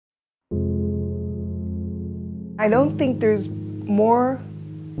I don't think there's more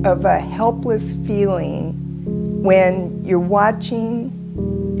of a helpless feeling when you're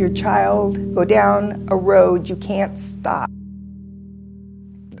watching your child go down a road you can't stop.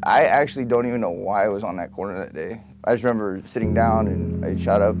 I actually don't even know why I was on that corner that day. I just remember sitting down and I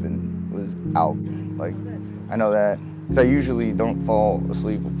shot up and was out. Like, I know that, because I usually don't fall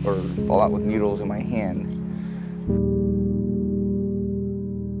asleep or fall out with needles in my hand.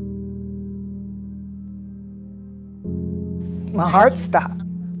 My heart stopped.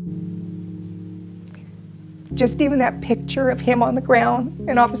 Just even that picture of him on the ground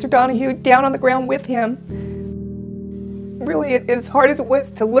and Officer Donahue down on the ground with him, really, as hard as it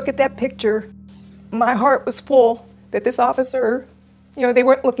was to look at that picture, my heart was full that this officer, you know, they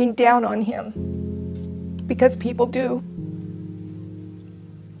weren't looking down on him, because people do.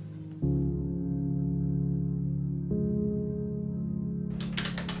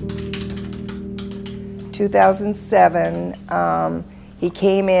 In 2007, he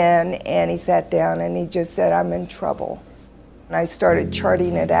came in and he sat down and he just said, "I'm in trouble." And I started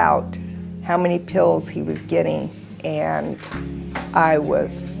charting it out, how many pills he was getting, and I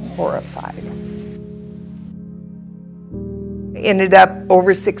was horrified. Ended up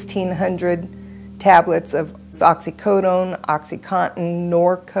over 1,600 tablets of oxycodone, OxyContin,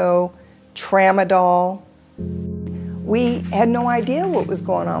 Norco, Tramadol. We had no idea what was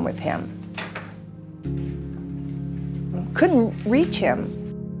going on with him. Couldn't reach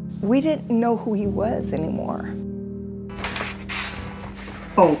him. We didn't know who he was anymore.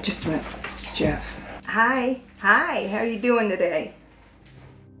 Oh, just a minute, it's Jeff. Hi, how are you doing today?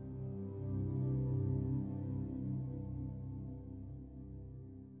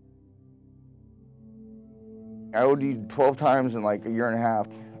 I OD'd 12 times in like a year and a half.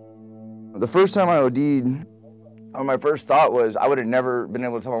 The first time I OD'd, my first thought was I would have never been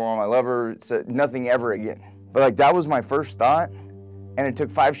able to tell my mom I love her, nothing ever again. But like that was my first thought, and it took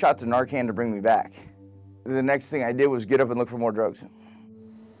 5 shots of Narcan to bring me back. The next thing I did was get up and look for more drugs.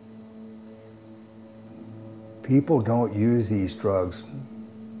 People don't use these drugs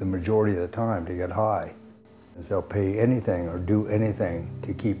the majority of the time to get high. They'll pay anything or do anything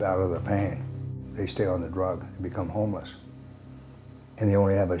to keep out of the pain. They stay on the drug and become homeless. And they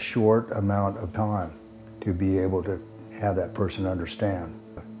only have a short amount of time to be able to have that person understand.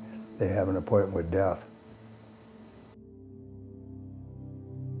 They have an appointment with death.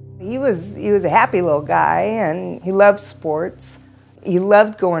 He was a happy little guy, and he loved sports. He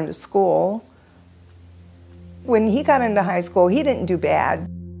loved going to school. When he got into high school, he didn't do bad.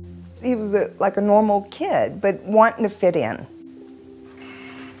 He was like a normal kid, but wanting to fit in.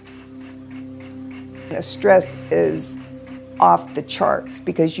 The stress is off the charts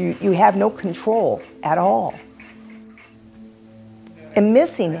because you have no control at all. And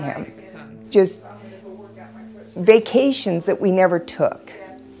missing him, just vacations that we never took,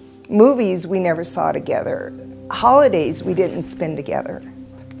 movies we never saw together, holidays we didn't spend together.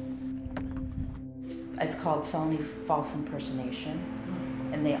 It's called felony false impersonation,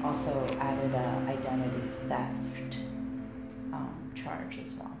 and they also added an identity theft charge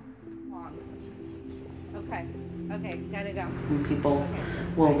as well. Okay, gotta go. People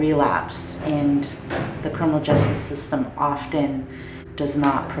will relapse, and the criminal justice system often does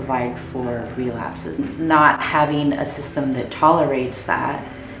not provide for relapses. Not having a system that tolerates that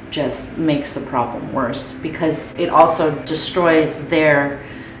just makes the problem worse, because it also destroys their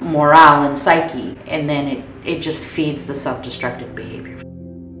morale and psyche, and then it just feeds the self-destructive behavior.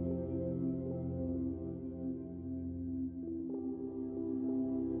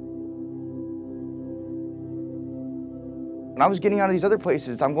 When I was getting out of these other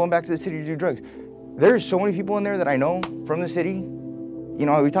places, I'm going back to the city to do drugs. There's so many people in there that I know from the city. You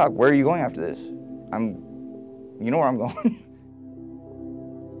know, we talk, where are you going after this? You know where I'm going.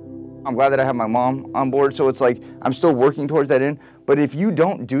 I'm glad that I have my mom on board, so it's like, I'm still working towards that end. But if you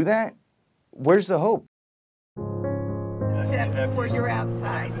don't do that, where's the hope? Before you're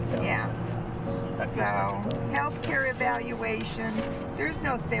outside, yeah. So, healthcare evaluation, there's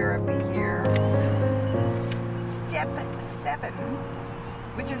no therapy here. Step 7,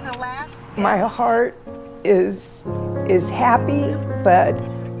 which is the last step. My heart is happy, but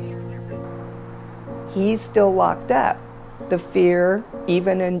he's still locked up. The fear,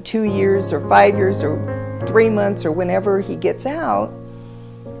 even in 2 years or 5 years or 3 months or whenever he gets out,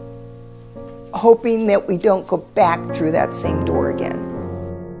 hoping that we don't go back through that same door again.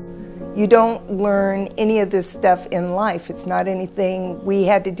 You don't learn any of this stuff in life. It's not anything we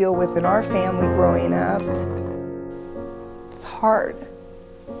had to deal with in our family growing up. It's hard.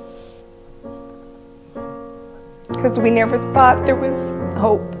 Because we never thought there was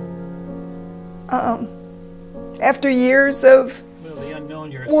hope. After years of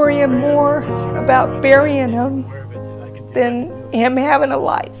worrying more about burying him than him having a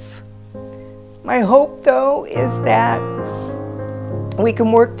life. My hope, though, is that we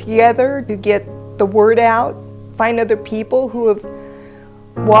can work together to get the word out, find other people who have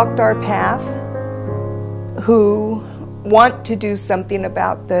walked our path, who want to do something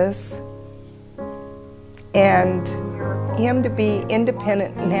about this, and him to be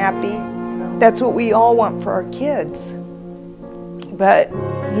independent and happy. That's what we all want for our kids. But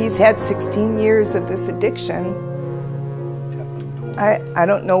he's had 16 years of this addiction. I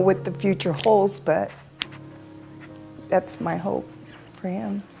don't know what the future holds, but that's my hope for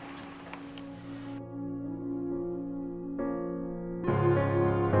him.